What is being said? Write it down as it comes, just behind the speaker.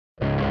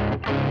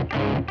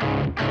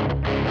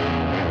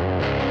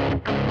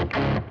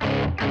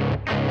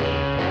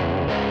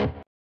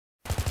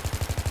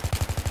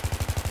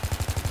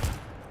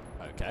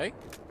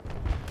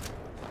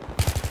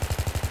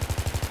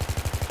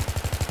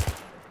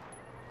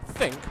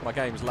think my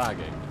game's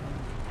lagging.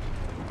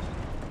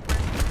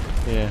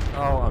 Yeah.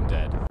 Oh, I'm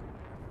dead.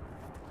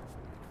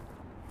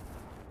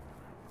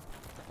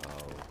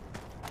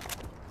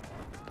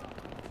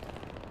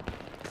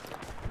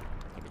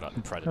 Like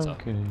the Predator.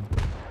 Okay.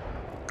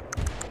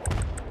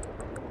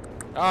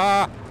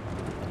 Ah!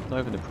 Not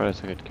even the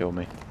Predator could kill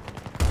me.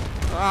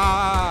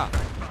 Ah!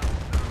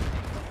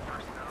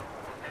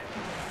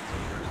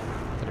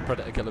 Can a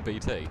Predator kill a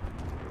BT?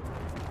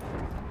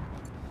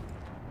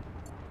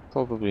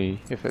 Probably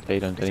if it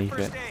laid underneath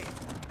it.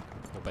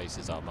 All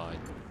bases are mine.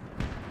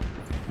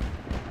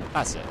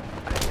 That's it.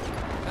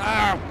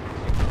 Ow!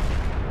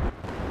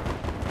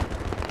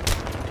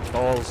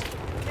 Balls.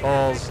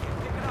 Balls.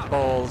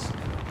 Balls.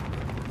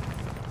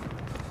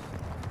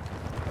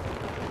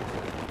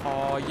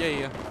 Oh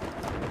yeah.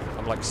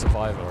 I'm like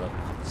Survivor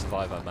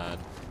man.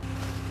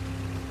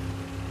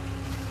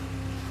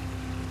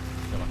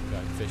 Feel like I'm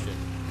going fishing.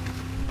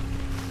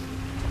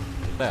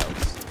 What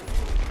else?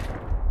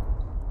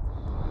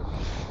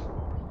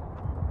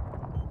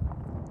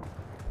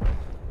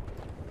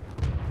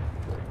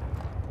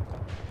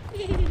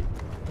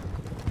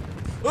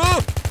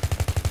 Oh!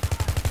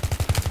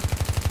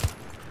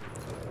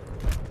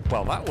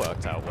 Well, that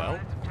worked out well.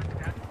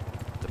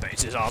 The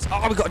base is ours.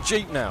 Oh, we've got a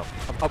Jeep now.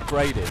 I'm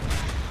upgraded.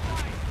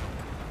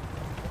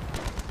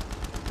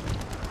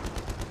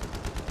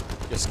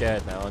 You're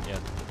scared now, aren't you?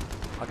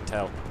 I can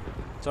tell.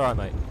 It's alright,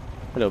 mate.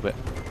 A little bit.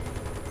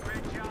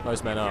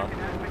 Most men are.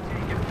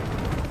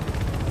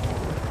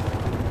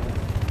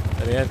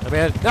 Let me in. Let me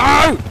in.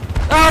 No!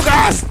 Oh,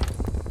 God!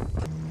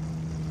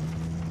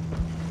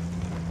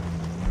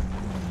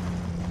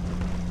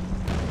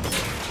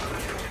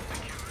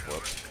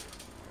 Whoops.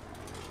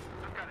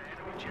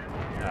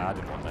 Nah, I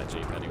didn't want that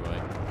Jeep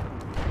anyway.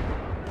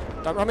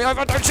 Don't run me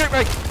over! Don't shoot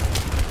me!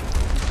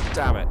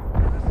 Damn it.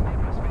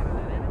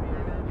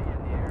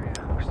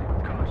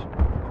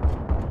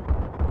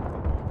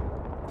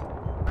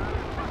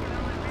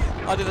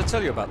 Did I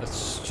tell you about the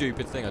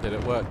stupid thing I did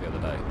at work the other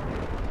day?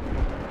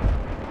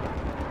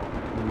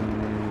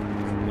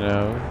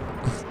 No.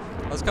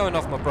 I was going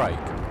off my break,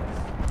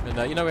 and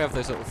you know we have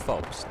those little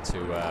fobs to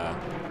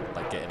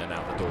like get in and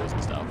out the doors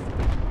and stuff.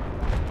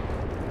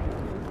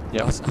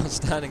 Yeah. I was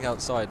standing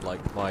outside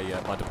like my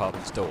my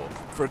department's door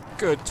for a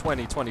good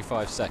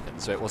 20-25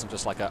 seconds, so it wasn't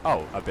just like a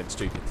oh I've been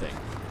stupid thing.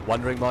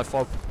 Wondering why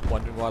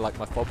like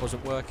my fob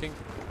wasn't working.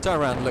 Turn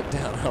around and look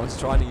down. And I was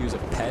trying to use a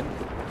pen.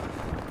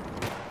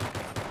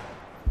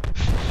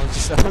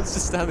 I was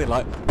just standing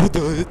like, what the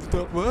hell, it's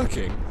not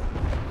working.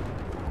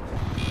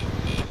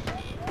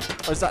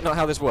 Or is that not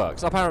how this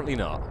works? Apparently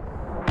not.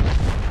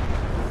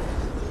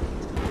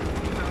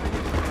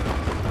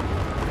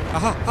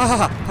 Aha!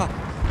 Aha! Aha!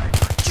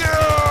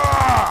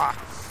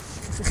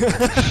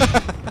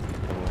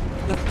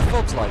 The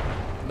fob's like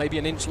maybe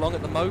an inch long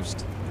at the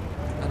most,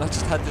 and I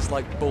just had this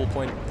like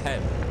ballpoint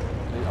pen.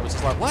 And I was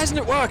just like, why isn't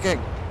it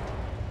working?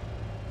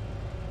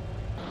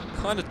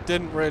 Kind of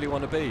didn't really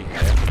want to be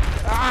here.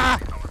 Ah!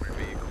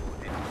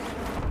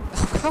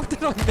 How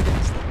did I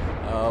miss?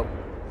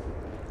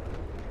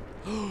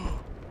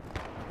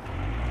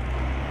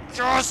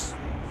 Just.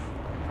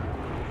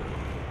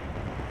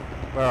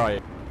 Where are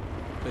you?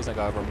 Please don't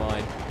go over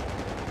mine.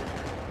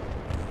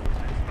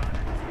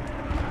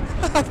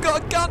 I've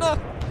got a gunner!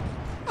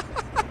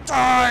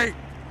 Die!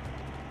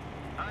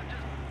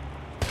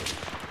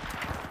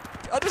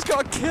 I just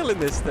got a kill in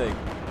this thing.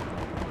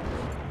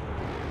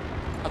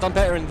 I've done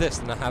better in this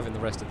than I have in the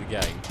rest of the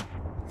game.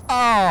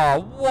 Ah,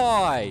 oh,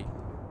 why?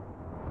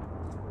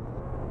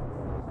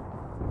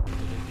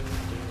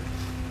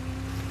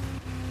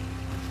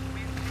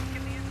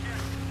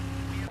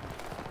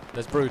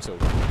 There's brutal.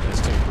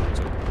 There's too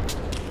brutal.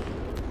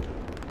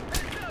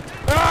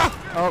 Ah!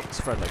 Oh,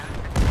 it's friendly.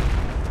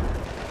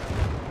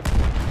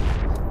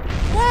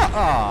 What?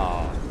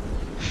 Oh.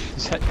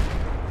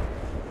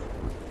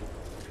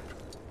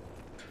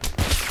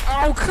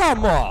 Oh,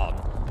 come on!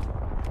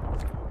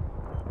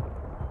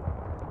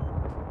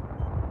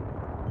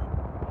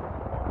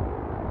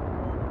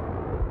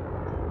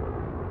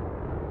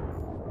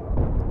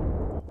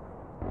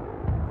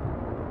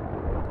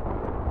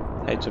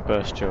 Hate to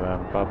burst your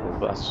bubble,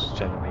 but that's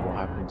generally what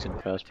happens in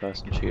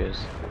first-person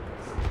shooters.